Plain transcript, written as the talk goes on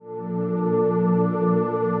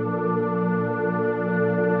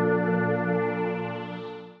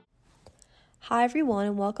Hi, everyone,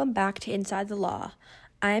 and welcome back to Inside the Law.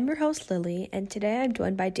 I am your host, Lily, and today I'm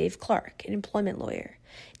joined by Dave Clark, an employment lawyer.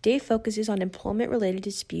 Dave focuses on employment-related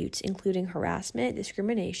disputes, including harassment,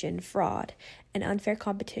 discrimination, fraud, and unfair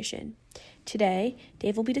competition. Today,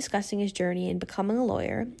 Dave will be discussing his journey in becoming a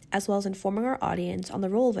lawyer, as well as informing our audience on the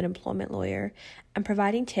role of an employment lawyer and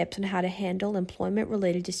providing tips on how to handle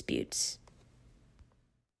employment-related disputes.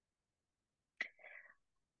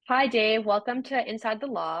 Hi, Dave. Welcome to Inside the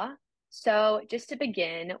Law. So, just to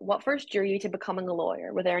begin, what first drew you to becoming a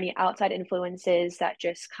lawyer? Were there any outside influences that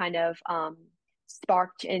just kind of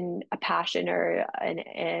sparked in a passion or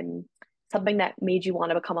something that made you want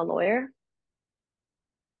to become a lawyer?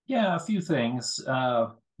 Yeah, a few things. I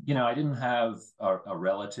didn't have a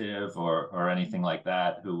relative or anything like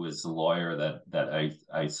that who was a lawyer that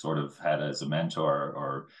I sort of had as a mentor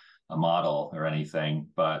or a model or anything.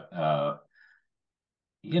 But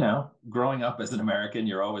growing up as an American,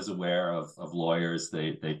 you're always aware of lawyers.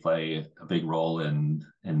 They play a big role in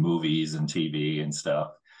movies and TV and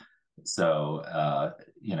stuff. So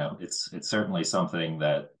it's certainly something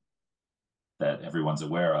that everyone's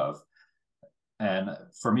aware of. And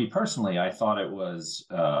for me personally, I thought it was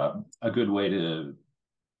a good way to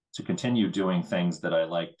continue doing things that I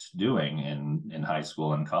liked doing in high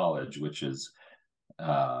school and college, which is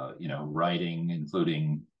writing,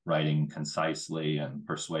 including writing concisely and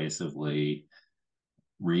persuasively,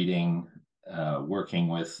 reading, working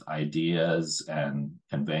with ideas and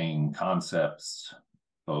conveying concepts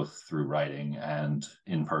both through writing and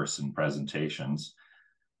in-person presentations.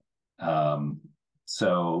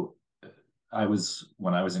 So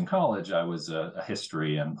when I was in college, I was a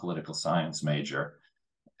history and political science major,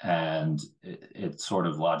 and it sort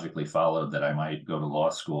of logically followed that I might go to law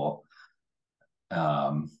school.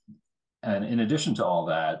 Um, and in addition to all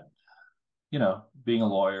that, being a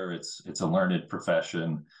lawyer, it's a learned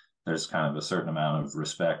profession. There's kind of a certain amount of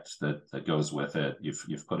respect that goes with it.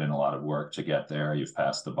 You've put in a lot of work to get there. You've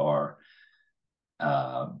passed the bar,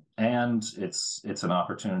 and it's an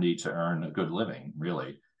opportunity to earn a good living,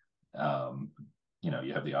 really. um,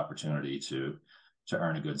 you have the opportunity to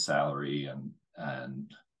earn a good salary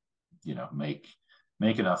and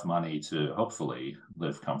make enough money to hopefully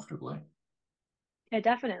live comfortably. Yeah,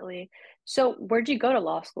 definitely. So, where'd you go to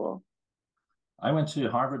law school? I went to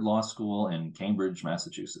Harvard Law School in Cambridge,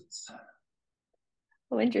 Massachusetts.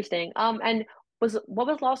 Oh, interesting. And what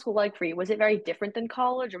was law school like for you? Was it very different than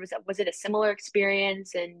college, or was it a similar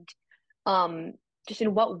experience? And um, just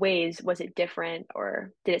in what ways was it different,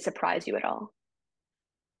 or did it surprise you at all?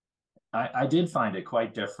 I did find it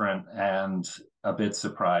quite different and a bit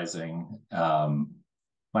surprising.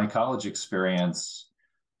 My college experience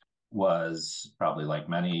was probably like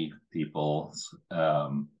many people's.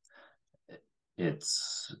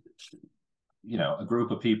 It's a group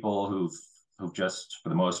of people who've just for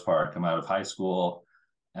the most part come out of high school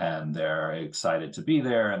and they're excited to be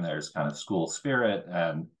there, and there's kind of school spirit,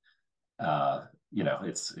 and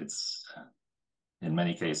it's in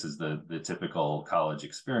many cases the typical college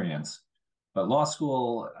experience. But law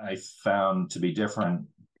school I found to be different,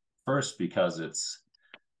 first because it's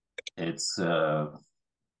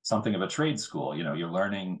something of a trade school. You're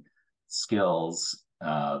learning skills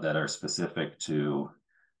that are specific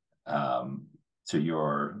um, to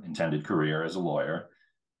your intended career as a lawyer.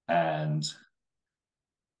 And,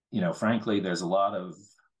 frankly, there's a lot of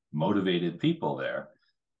motivated people there.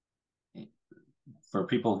 For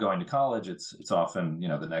people going to college, it's often,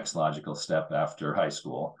 the next logical step after high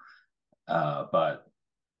school. But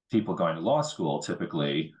people going to law school,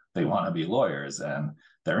 typically, they want to be lawyers and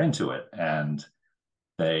they're into it and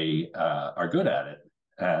they are good at it.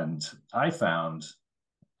 And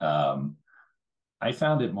um, I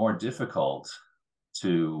found it more difficult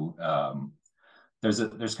to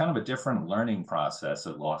there's kind of a different learning process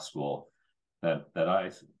at law school that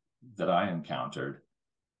I encountered,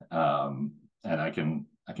 and I can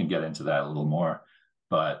get into that a little more.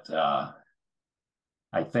 But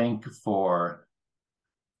I think for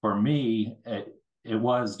me, it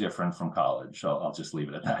was different from college. So I'll just leave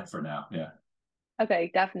it at that for now. Yeah.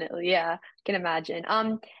 Okay, definitely. Yeah, can imagine.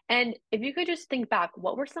 And if you could just think back,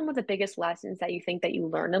 what were some of the biggest lessons that you think that you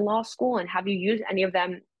learned in law school, and have you used any of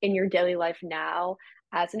them in your daily life now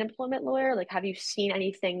as an employment lawyer? Like, have you seen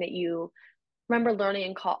anything that you remember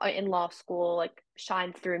learning in law school like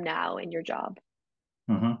shine through now in your job?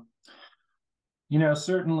 Mm-hmm.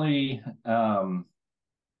 Certainly,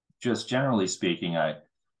 just generally speaking,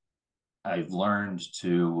 I've learned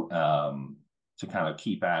to kind of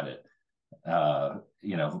keep at it.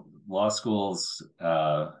 Law school's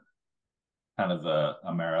kind of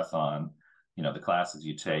a marathon. The classes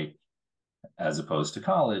you take as opposed to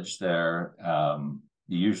college, there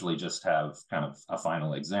you usually just have kind of a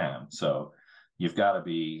final exam. So you've got to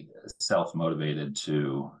be self-motivated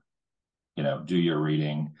to, do your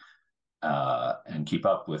reading and keep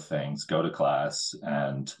up with things, go to class,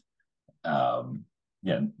 and then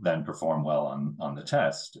perform well on the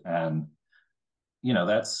test. And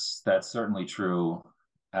that's certainly true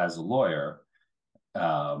as a lawyer.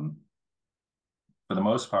 Um, for the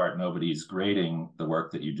most part, nobody's grading the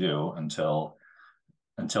work that you do until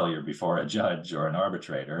you're before a judge or an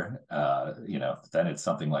arbitrator. Then it's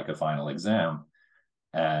something like a final exam,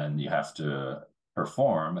 and you have to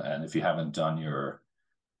perform. And if you haven't done your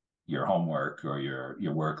homework or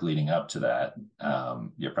your work leading up to that,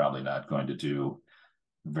 you're probably not going to do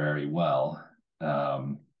very well.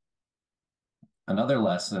 Another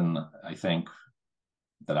lesson I think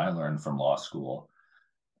that I learned from law school,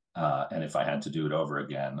 and if I had to do it over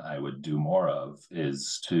again, I would do more of,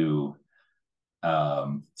 is to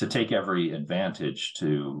take every advantage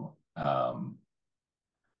to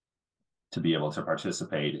be able to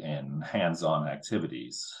participate in hands-on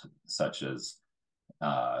activities, such as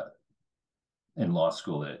in law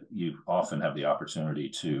school, that you often have the opportunity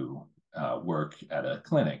to work at a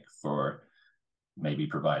clinic for maybe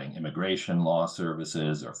providing immigration law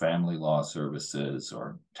services or family law services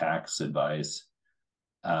or tax advice.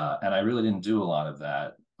 And I really didn't do a lot of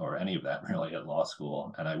that or any of that really at law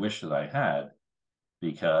school. And I wish that I had,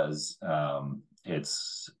 because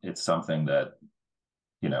it's something that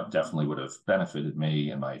definitely would have benefited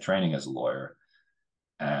me in my training as a lawyer.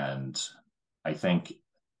 And I think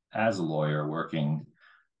as a lawyer working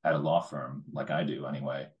at a law firm, like I do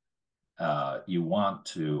anyway, you want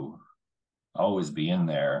to always be in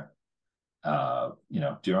there,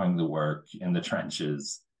 doing the work in the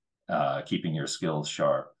trenches, keeping your skills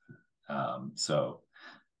sharp. So,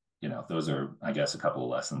 those are, I guess, a couple of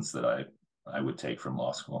lessons that I would take from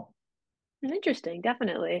law school. Interesting,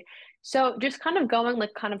 definitely. So just kind of going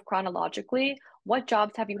like kind of chronologically, what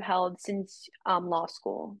jobs have you held since law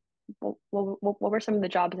school? What were some of the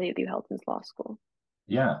jobs that you held since law school?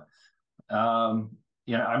 Yeah. I'm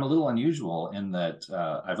a little unusual in that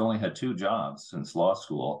I've only had two jobs since law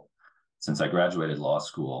school, since I graduated law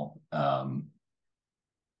school. And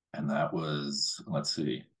that was, let's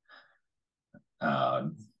see,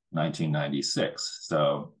 1996.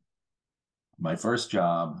 So my first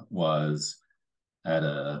job was at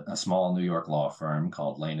a small New York law firm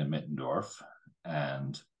called Lane and Mittendorf,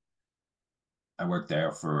 and I worked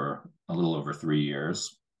there for a little over 3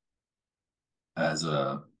 years as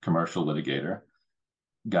a commercial litigator.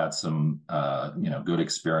 Got some, good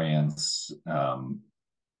experience,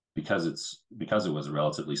 because it was a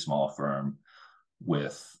relatively small firm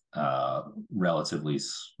with relatively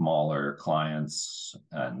smaller clients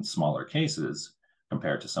and smaller cases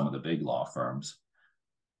compared to some of the big law firms.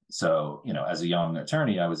 So, as a young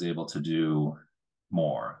attorney, I was able to do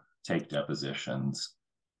more, take depositions,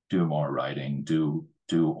 do more writing, do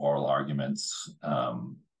oral arguments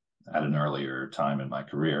at an earlier time in my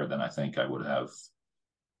career than I think I would have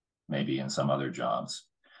maybe in some other jobs.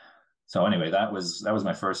 So anyway, that was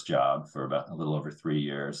my first job for about a little over 3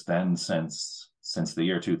 years. Then since the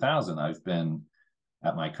year 2000, I've been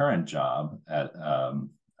at my current job at a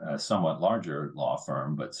somewhat larger law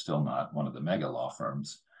firm, but still not one of the mega law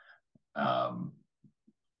firms.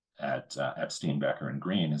 At Epstein, Becker and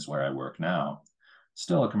Green is where I work now.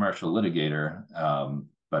 Still a commercial litigator,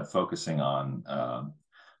 but focusing on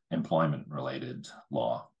employment-related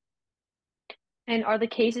law. And are the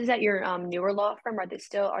cases at your newer law firm, are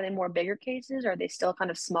they more bigger cases, or are they still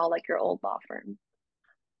kind of small like your old law firm?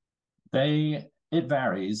 It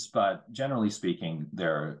varies, but generally speaking,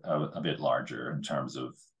 they're a bit larger in terms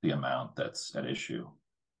of the amount that's at issue.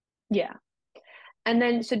 Yeah. And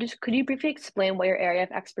then, so just could you briefly explain what your area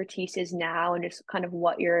of expertise is now and just kind of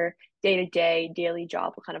what your day-to-day daily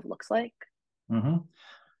job kind of looks like? Mm-hmm.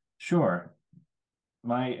 Sure.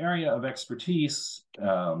 My area of expertise,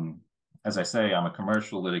 as I say, I'm a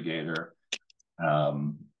commercial litigator,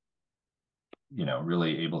 um,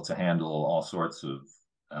 really able to handle all sorts of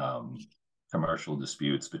commercial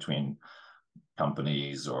disputes between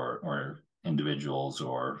companies or individuals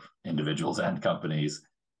and companies.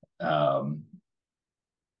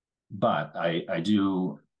 But I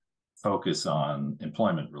do focus on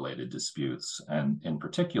employment related disputes. And in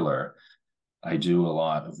particular, I do a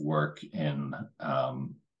lot of work in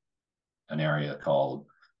an area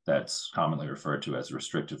that's commonly referred to as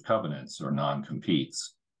restrictive covenants or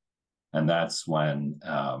non-competes. And that's when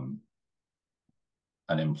an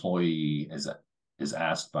employee is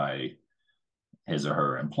asked by his or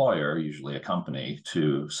her employer, usually a company,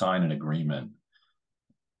 to sign an agreement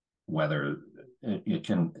whether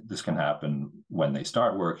this can happen when they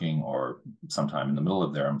start working or sometime in the middle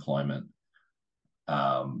of their employment,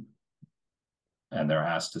 um, and they're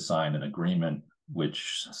asked to sign an agreement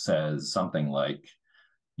which says something like,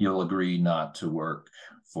 you'll agree not to work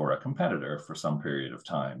for a competitor for some period of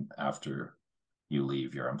time after you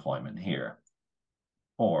leave your employment here,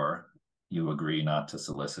 or you agree not to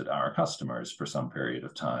solicit our customers for some period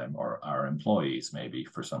of time, or our employees maybe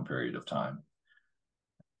for some period of time.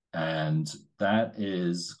 And that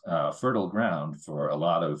is fertile ground for a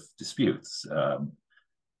lot of disputes.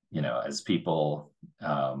 As people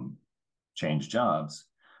change jobs,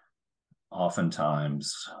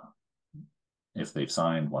 oftentimes, if they've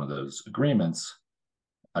signed one of those agreements,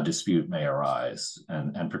 a dispute may arise,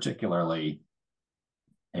 and particularly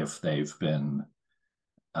if they've been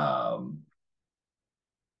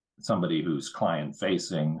somebody who's client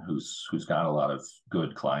facing, who's got a lot of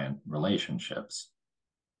good client relationships.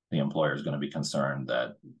 The employer is going to be concerned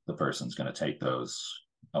that the person's going to take those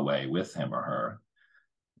away with him or her.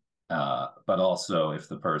 But also, if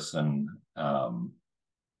the person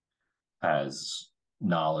has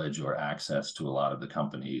knowledge or access to a lot of the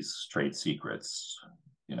company's trade secrets,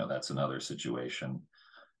 that's another situation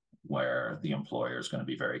where the employer is going to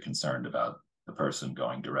be very concerned about the person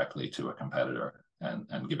going directly to a competitor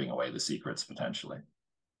and giving away the secrets potentially.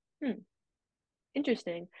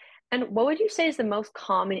 Interesting. And what would you say is the most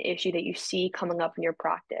common issue that you see coming up in your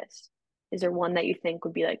practice? Is there one that you think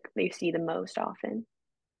would be like they see the most often?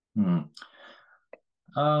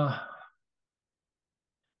 Uh,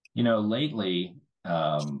 Lately,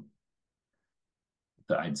 I'd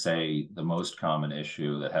say the most common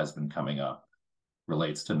issue that has been coming up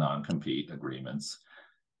relates to non-compete agreements.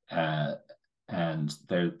 And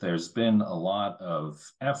there's been a lot of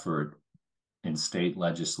effort in state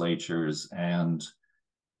legislatures and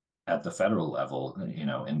at the federal level,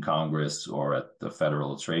 in Congress or at the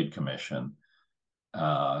Federal Trade Commission,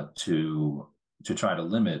 to try to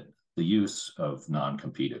limit the use of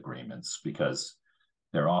non-compete agreements, because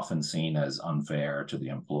they're often seen as unfair to the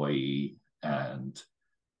employee and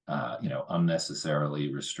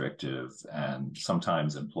unnecessarily restrictive. And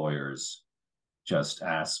sometimes employers just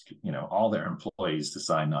ask all their employees to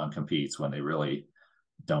sign non-competes when they really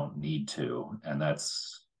don't need to, and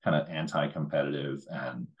that's kind of anti-competitive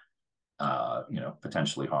and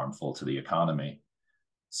potentially harmful to the economy.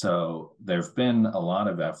 So there've been a lot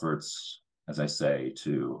of efforts, as I say,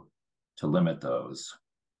 to limit those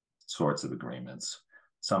sorts of agreements.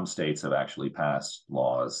 Some states have actually passed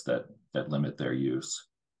laws that limit their use,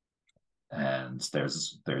 and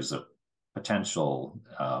there's a potential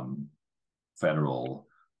Federal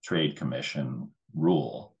Trade Commission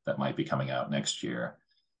rule that might be coming out next year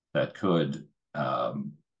that could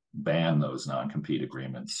ban those non-compete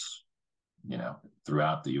agreements,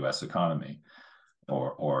 throughout the U.S. economy,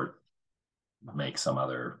 or make some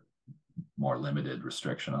other more limited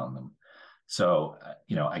restriction on them. So,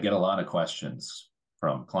 I get a lot of questions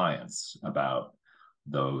from clients about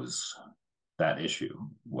that issue,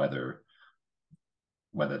 whether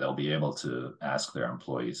they'll be able to ask their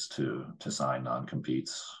employees to sign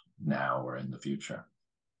non-competes now or in the future.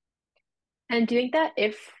 And do you think that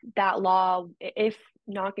if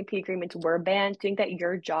non-compete agreements were banned, do you think that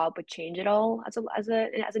your job would change at all as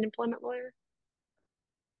an employment lawyer?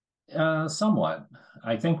 Somewhat.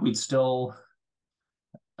 I think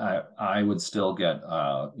I would still get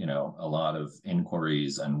a lot of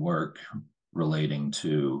inquiries and work relating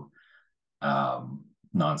to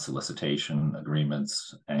non-solicitation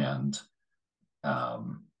agreements, and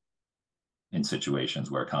in situations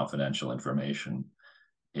where confidential information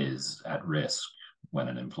is at risk when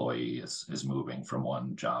an employee is moving from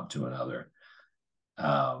one job to another.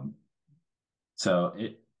 So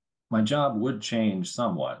my job would change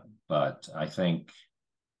somewhat, but I think,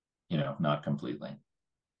 not completely.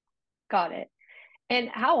 Got it. And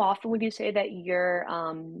how often would you say that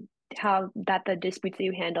the disputes that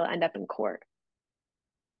you handle end up in court?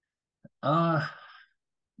 Not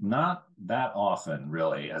that often,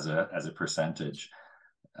 really, as a percentage.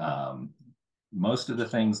 Most of the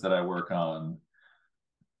things that I work on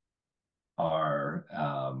are,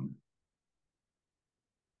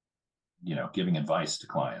 giving advice to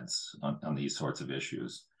clients on these sorts of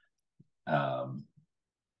issues.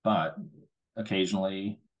 But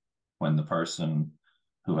occasionally, when the person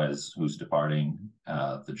who's departing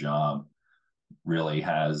the job really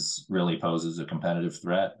poses a competitive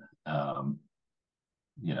threat,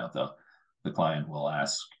 the client will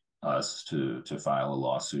ask us to file a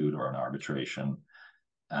lawsuit or an arbitration,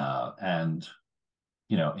 and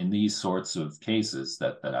in these sorts of cases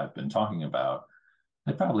that I've been talking about,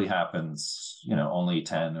 It probably happens, only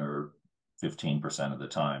 10 or 15% of the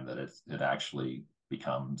time that it actually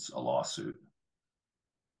becomes a lawsuit.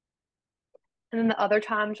 And then the other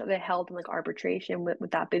times are they held in like arbitration?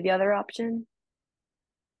 Would that be the other option?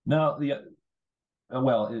 No,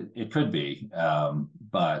 well, it could be,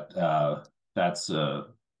 but that's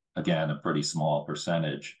again a pretty small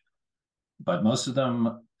percentage. But most of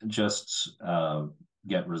them just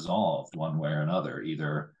get resolved one way or another.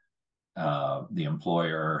 Either the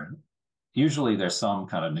employer, usually there's some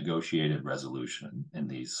kind of negotiated resolution in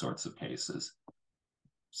these sorts of cases,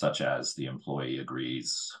 such as the employee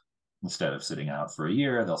agrees instead of sitting out for a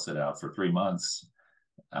year, they'll sit out for 3 months,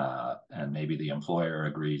 and maybe the employer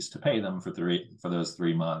agrees to pay them for those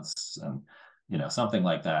 3 months, and something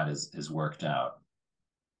like that is worked out.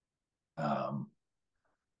 Um,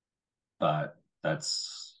 but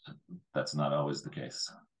that's not always the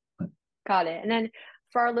case. Got it. And then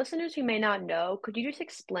for our listeners who may not know, could you just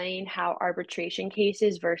explain how arbitration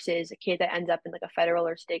cases versus a case that ends up in like a federal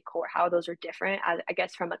or state court, how those are different, I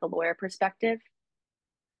guess from like a lawyer perspective?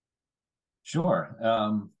 Sure.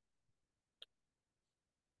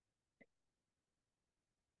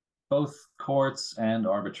 Both courts and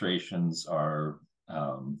arbitrations are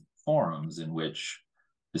forums in which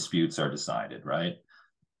disputes are decided, right?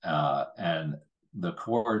 And the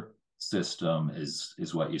court system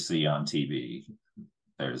is what you see on TV.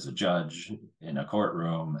 There's a judge in a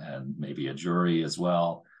courtroom and maybe a jury as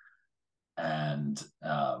well, and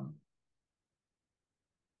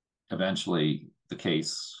eventually the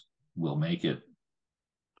case will make it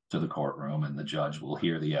to the courtroom, and the judge will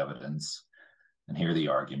hear the evidence and hear the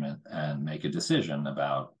argument and make a decision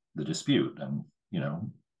about the dispute, and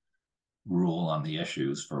rule on the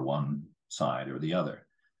issues for one side or the other.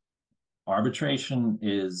 Arbitration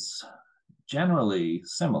is generally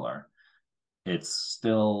similar. It's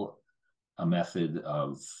still a method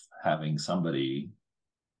of having somebody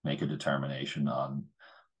make a determination on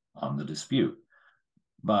the dispute,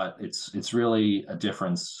 but it's really a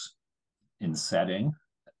difference in setting,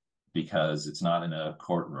 because it's not in a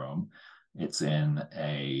courtroom. It's in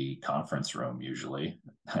a conference room, usually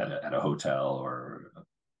at a hotel or a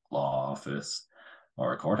law office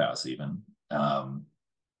or a courthouse, even.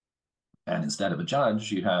 And instead of a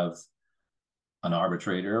judge, you have an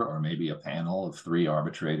arbitrator or maybe a panel of three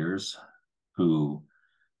arbitrators who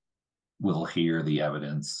will hear the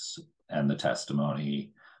evidence and the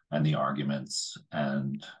testimony and the arguments,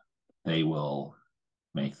 and they will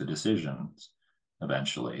make the decisions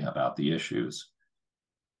eventually about the issues.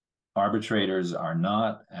 Arbitrators are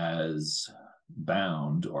not as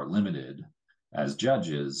bound or limited as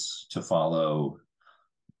judges to follow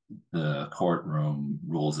the courtroom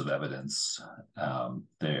rules of evidence.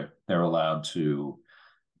 They're allowed to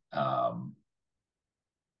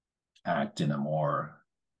act in a more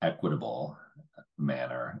equitable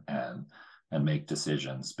manner and make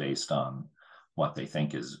decisions based on what they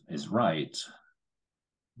think is right,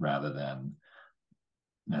 rather than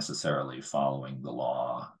necessarily following the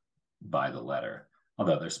law by the letter.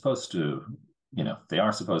 Although they're supposed to, they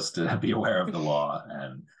are supposed to be aware of the law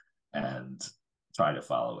and try to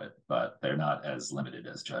follow it, but they're not as limited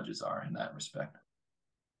as judges are in that respect.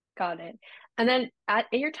 Got it. And then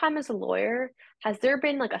in your time as a lawyer, has there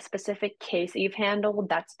been like a specific case that you've handled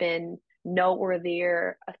that's been noteworthy,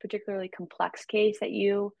 or a particularly complex case that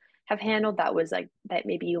you have handled that was like that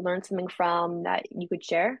maybe you learned something from that you could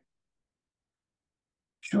share?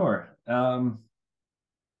 Sure.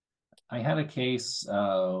 I had a case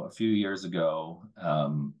a few years ago,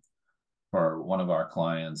 for one of our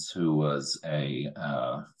clients who is a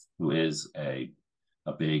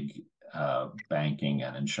big banking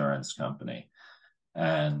and insurance company,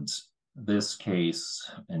 and this case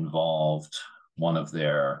involved one of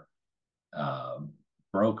their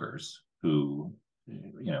brokers who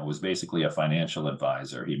was basically a financial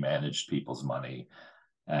advisor. He managed people's money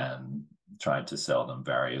and tried to sell them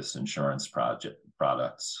various insurance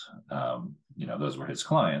products. Those were his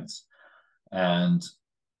clients, and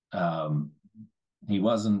he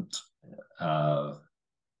wasn't a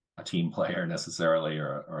team player necessarily,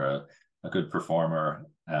 or a good performer,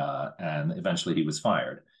 and eventually he was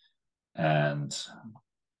fired. And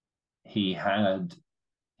he had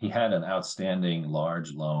an outstanding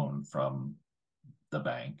large loan from the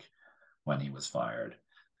bank when he was fired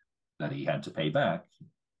that he had to pay back,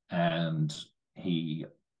 and he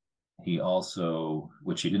also,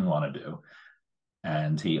 which he didn't want to do,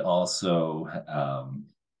 and he also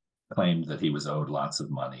claimed that he was owed lots of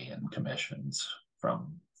money and commissions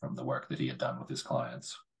from the work that he had done with his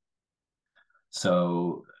clients.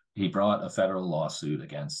 So he brought a federal lawsuit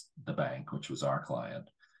against the bank, which was our client,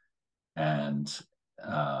 and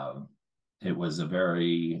uh, it was a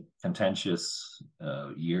very contentious,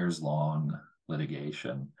 years-long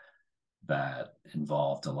litigation that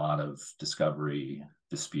involved a lot of discovery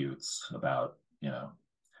disputes about,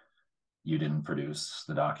 you didn't produce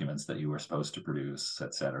the documents that you were supposed to produce,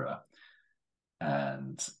 et cetera.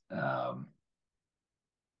 And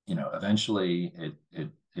eventually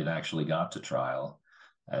it actually got to trial.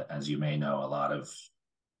 As you may know,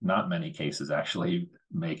 not many cases actually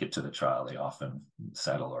make it to the trial. They often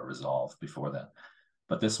settle or resolve before then.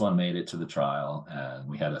 But this one made it to the trial, and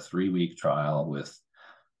we had a 3-week trial with,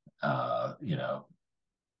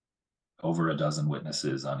 over a dozen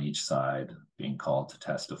witnesses on each side being called to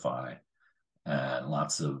testify, and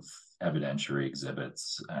lots of evidentiary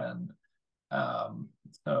exhibits, and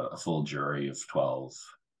a full jury of 12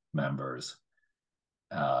 members.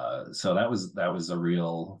 So that was a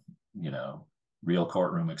real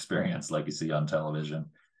courtroom experience like you see on television,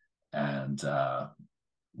 and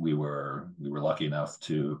we were lucky enough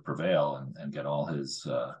to prevail and get all his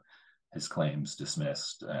claims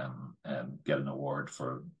dismissed, and get an award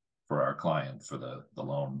for our client for the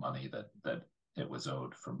loan money that it was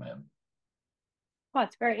owed from him. Wow,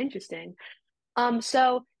 it's very interesting.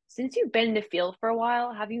 So since you've been in the field for a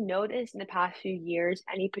while, have you noticed in the past few years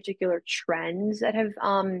any particular trends that have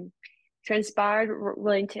transpired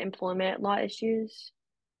relating to employment law issues?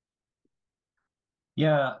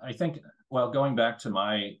 Yeah, I think, well, going back to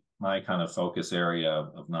my kind of focus area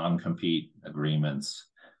of non-compete agreements,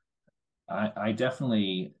 I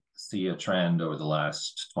definitely see a trend over the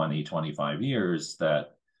last 20, 25 years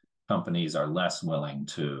that companies are less willing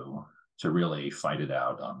to really fight it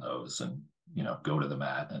out on those, and go to the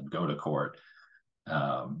mat and go to court.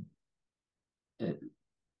 Um, it,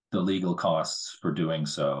 the legal costs for doing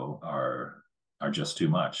so are just too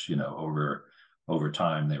much. Over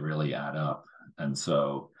time they really add up, and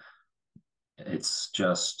so it's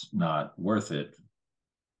just not worth it,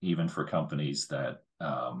 even for companies that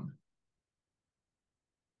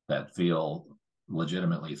feel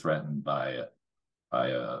legitimately threatened by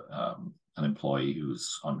an employee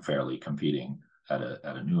who's unfairly competing at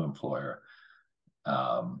a new employer.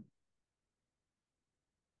 Um,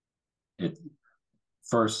 it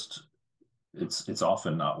first, it's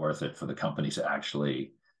often not worth it for the company to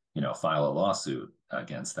actually, file a lawsuit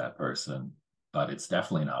against that person, but it's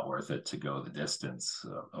definitely not worth it to go the distance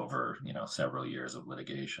over, several years of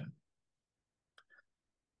litigation.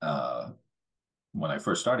 Uh, when I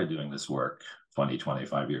first started doing this work 20,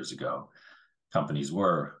 25 years ago, companies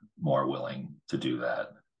were more willing to do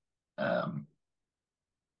that. Um,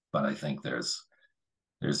 but I think there's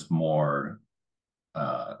more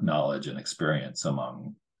knowledge and experience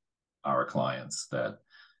among our clients that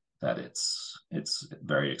it's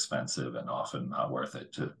very expensive and often not worth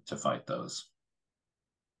it to fight those.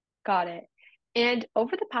 Got it. And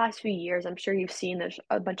over the past few years, I'm sure you've seen there's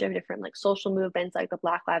a bunch of different like social movements, like the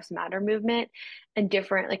Black Lives Matter movement, and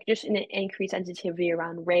different like just an increased sensitivity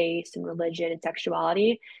around race and religion and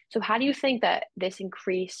sexuality. So, how do you think that this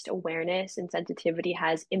increased awareness and sensitivity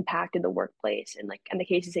has impacted the workplace and like in the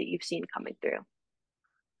cases that you've seen coming through?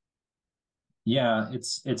 Yeah,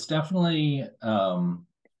 it's definitely had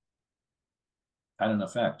an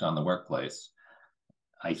effect on the workplace.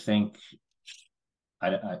 I think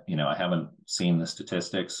I haven't seen the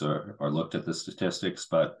statistics or looked at the statistics,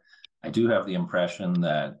 but I do have the impression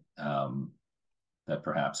that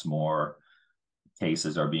perhaps more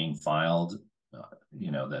cases are being filed,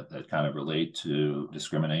 that kind of relate to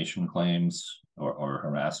discrimination claims or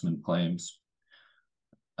harassment claims.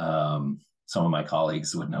 Some of my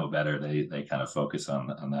colleagues would know better. They kind of focus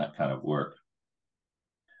on that kind of work,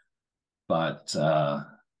 but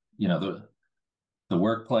the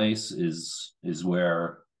workplace is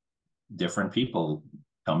where different people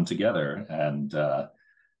come together, and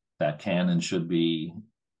that can and should be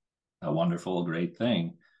a wonderful, great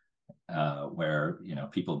thing, where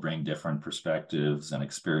people bring different perspectives and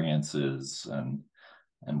experiences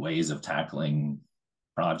and ways of tackling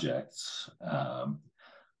projects,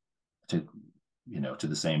 to to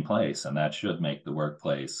the same place, and that should make the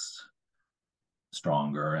workplace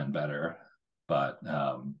stronger and better. But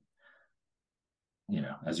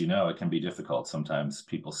as it can be difficult. Sometimes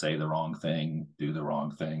people say the wrong thing, do the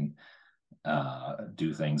wrong thing,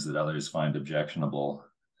 do things that others find objectionable.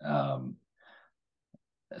 Um,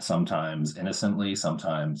 Sometimes innocently,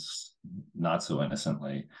 sometimes not so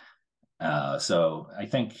innocently. So I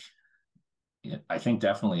think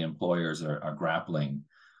definitely employers are grappling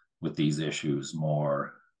with these issues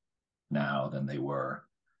more now than they were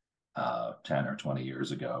 10 or 20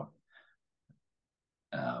 years ago.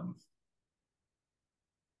 Um,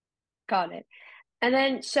 Got it. And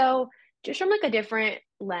then, so just from like a different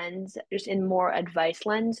lens, just in more advice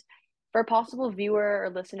lens, for a possible viewer or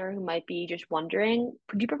listener who might be just wondering,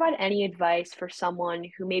 could you provide any advice for someone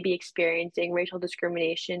who may be experiencing racial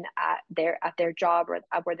discrimination at their job or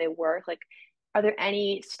at where they work? Like, are there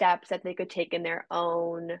any steps that they could take in their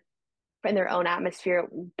own atmosphere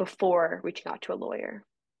before reaching out to a lawyer?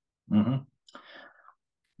 Hmm.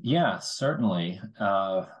 Yeah, certainly.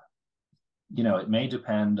 It may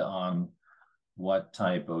depend on what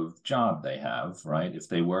type of job they have, right? If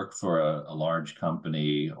they work for a large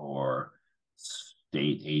company or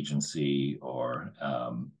state agency or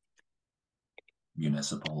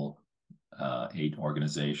municipal aid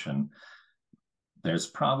organization, there's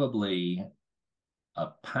probably a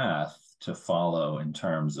path to follow in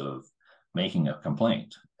terms of making a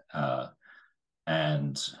complaint.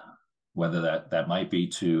 And whether that might be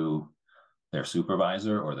to their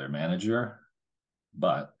supervisor or their manager,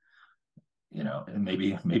 but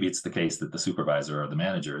maybe it's the case that the supervisor or the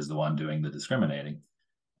manager is the one doing the discriminating.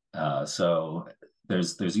 So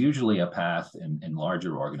there's usually a path in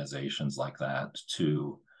larger organizations like that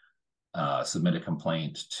to submit a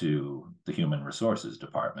complaint to the human resources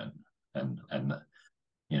department and kind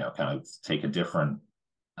of take a different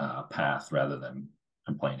path rather than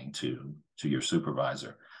complaining to your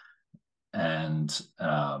supervisor. And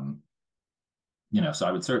so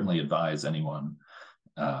I would certainly advise anyone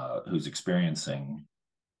who's experiencing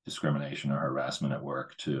discrimination or harassment at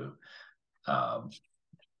work um,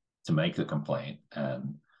 to make a complaint,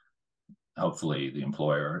 and hopefully the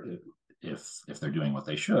employer, if they're doing what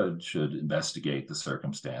they should investigate the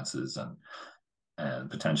circumstances and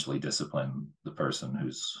potentially discipline the person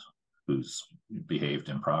who's behaved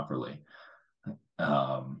improperly.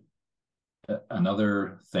 Um,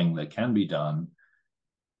 Another thing that can be done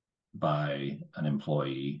by an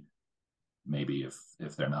employee, maybe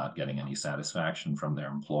if they're not getting any satisfaction from their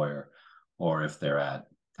employer, or if they're at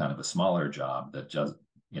kind of a smaller job that just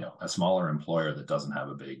a smaller employer that doesn't have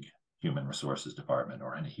a big human resources department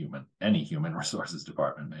or any human resources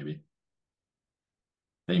department, maybe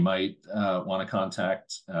they might want to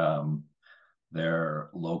contact their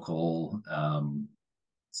local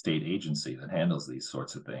state agency that handles these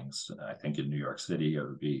sorts of things. I think in New York City, it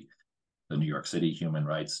would be the New York City Human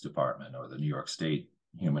Rights Department or the New York State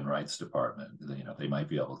Human Rights Department. They might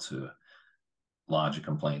be able to lodge a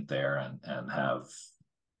complaint there and have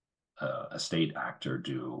a state actor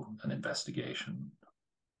do an investigation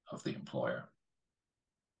of the employer.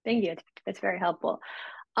 Thank you. That's very helpful.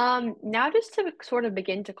 Now just to sort of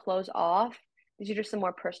begin to close off, these are just some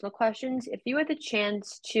more personal questions. If you had the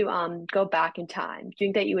chance to go back in time, do you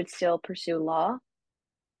think that you would still pursue law?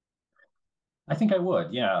 I think I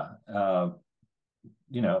would, yeah.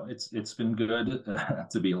 It's been good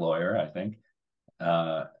to be a lawyer. I think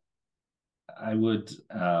uh, I would.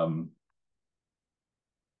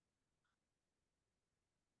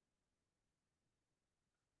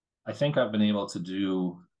 I think I've been able to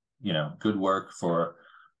do good work for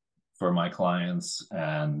my clients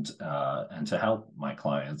and to help my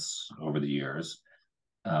clients over the years.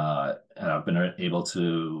 And I've been able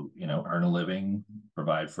to earn a living,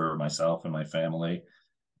 provide for myself and my family.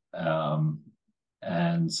 Um,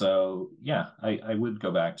 and so, yeah, I would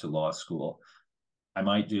go back to law school. I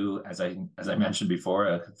might do, as I mentioned before,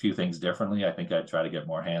 a few things differently. I think I'd try to get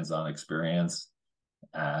more hands-on experience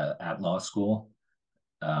at law school.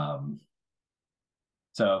 Um,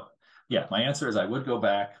 so, yeah, my answer is I would go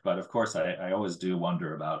back, but of course, I always do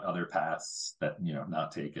wonder about other paths that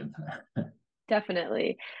not taken.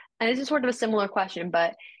 Definitely. And this is sort of a similar question,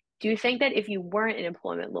 but do you think that if you weren't an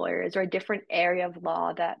employment lawyer, is there a different area of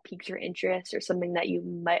law that piques your interest or something that you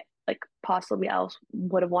might like possibly else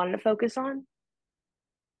would have wanted to focus on?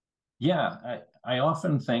 Yeah, I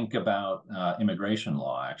often think about immigration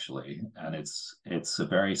law actually, and it's a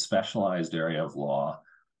very specialized area of law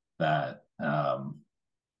that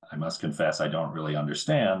I must confess I don't really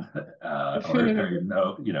understand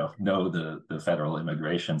or know the federal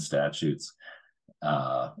immigration statutes.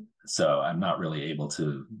 So I'm not really able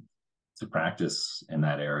to practice in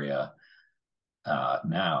that area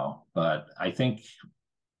now, but I think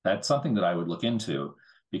that's something that I would look into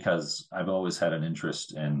because I've always had an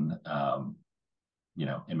interest in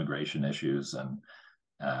immigration issues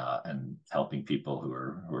and helping people who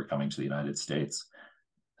are coming to the United States.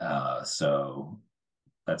 So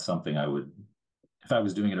that's something I would, if I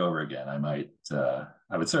was doing it over again,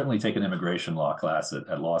 I would certainly take an immigration law class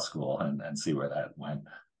at law school and see where that went.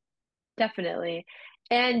 Definitely.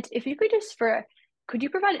 And if you could could you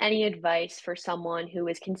provide any advice for someone who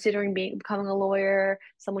is considering becoming a lawyer,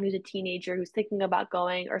 someone who's a teenager who's thinking about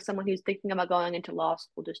going, or someone who's thinking about going into law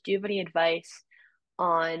school? Just do you have any advice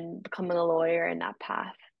on becoming a lawyer and that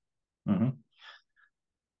path? Mm-hmm.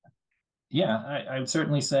 Yeah, I would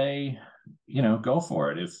certainly say, go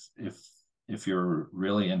for it if you're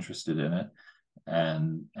really interested in it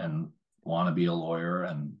and want to be a lawyer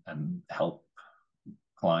and help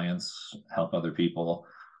clients, help other people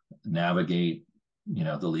navigate,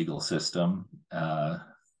 the legal system.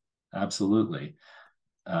 Absolutely.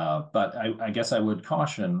 But I guess I would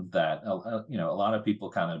caution that a lot of people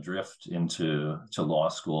kind of drift into law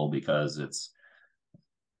school because it's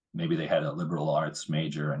maybe they had a liberal arts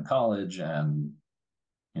major in college and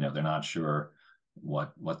they're not sure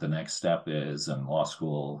what the next step is, and law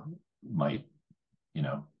school might,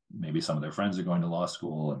 maybe some of their friends are going to law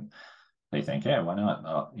school and they think, hey, why not?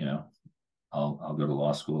 I'll go to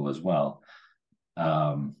law school as well.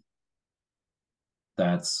 Um,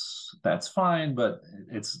 that's fine, but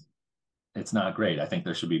it's not great. I think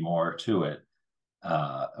there should be more to it.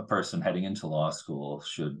 A person heading into law school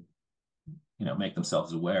should, make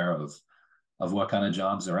themselves aware of what kind of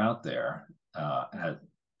jobs are out there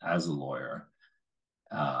as a lawyer,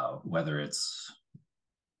 whether it's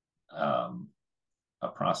um, a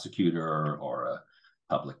prosecutor or a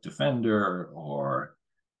public defender or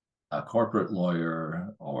a corporate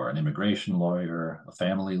lawyer or an immigration lawyer, a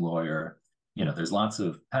family lawyer. There's lots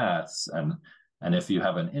of paths, and if you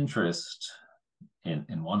have an interest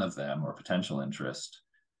in one of them or potential interest,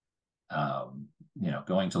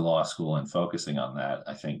 going to law school and focusing on that,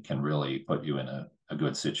 I think, can really put you in a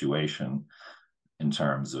good situation in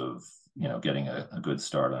terms of getting a good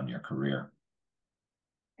start on your career.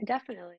 Definitely.